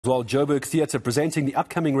Well, Joburg Theatre presenting the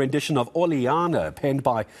upcoming rendition of OLEANNA, penned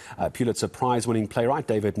by Pulitzer Prize-winning playwright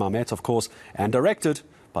David Mamet, of course, and directed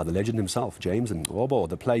by the legend himself, James Ngcobo.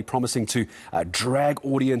 The play promising to drag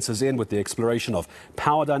audiences in with the exploration of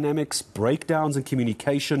power dynamics, breakdowns in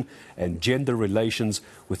communication, and gender relations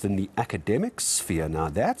within the academic sphere. Now,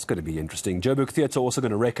 that's going to be interesting. Joburg Theatre also going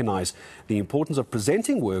to recognise the importance of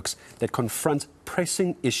presenting works that confront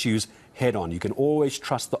pressing issues head-on. You can always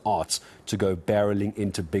trust the arts to go barreling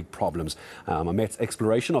into big problems. Mamet's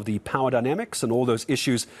exploration of the power dynamics and all those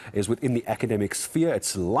issues is within the academic sphere.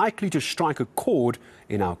 It's likely to strike a chord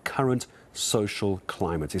in our current social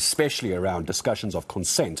climate, especially around discussions of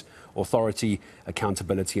consent, authority,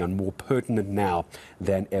 accountability, and more pertinent now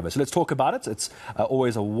than ever. So let's talk about it. It's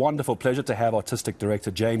always a wonderful pleasure to have Artistic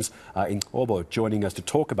Director James Ngcobo joining us to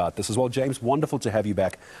talk about this as well. James, wonderful to have you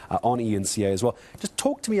back on ENCA as well. Just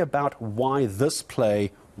talk to me about why this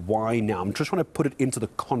play, why now? I'm just trying to put it into the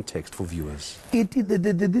context for viewers.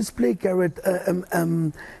 This play, Garrett,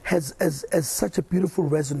 has such a beautiful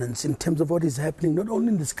resonance in terms of what is happening, not only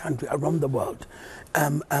in this country, around the world.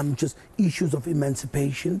 Just issues of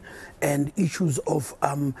emancipation and issues of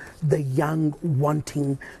the young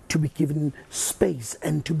wanting to be given space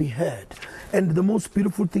and to be heard. And the most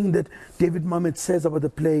beautiful thing that David Mamet says about the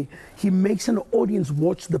play, he makes an audience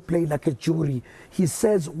watch the play like a jury. He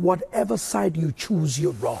says, whatever side you choose,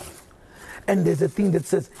 you're wrong. And there's a thing that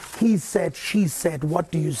says, he said, she said,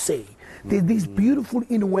 what do you say? There's these beautiful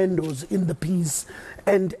innuendos in the piece,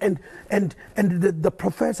 and the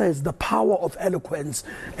professor has the power of eloquence,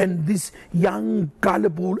 and this young,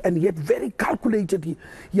 gullible, and yet very calculated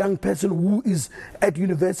young person who is at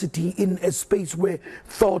university in a space where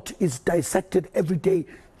thought is dissected every day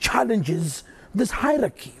challenges this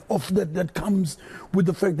hierarchy of that comes with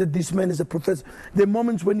the fact that this man is a professor. There are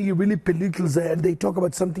moments when he really belittles her and they talk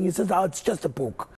about something, he says, oh, it's just a book.